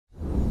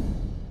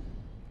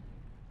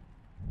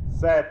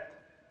Set.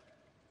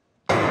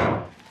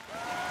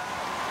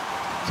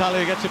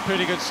 Talu gets a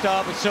pretty good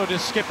start, but so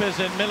does Skippers,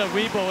 and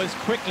Miller-Uibo is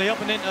quickly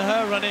up and into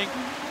her running.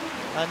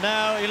 And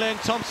now Elaine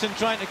Thompson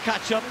trying to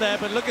catch up there,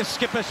 but look at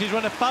Skipper, she's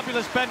run a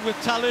fabulous bend with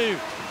Talu.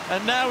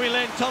 And now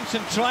Elaine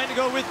Thompson trying to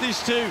go with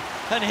these two.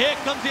 And here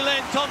comes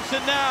Elaine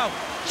Thompson now,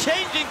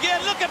 changing gear.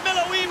 Look at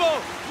Miller-Uibo.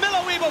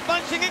 Miller-Uibo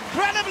bunching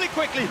incredibly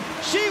quickly.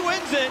 She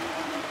wins it,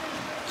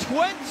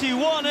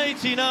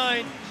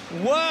 21.89.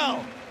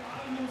 Wow.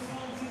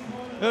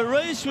 The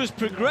race was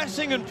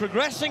progressing and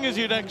progressing as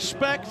you'd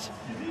expect.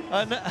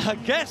 And I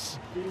guess,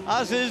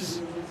 as is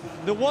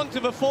the want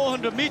of a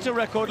 400-meter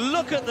record,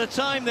 look at the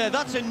time there.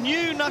 That's a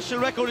new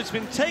national record. It's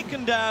been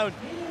taken down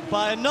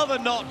by another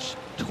notch,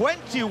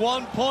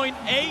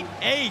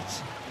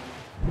 21.88.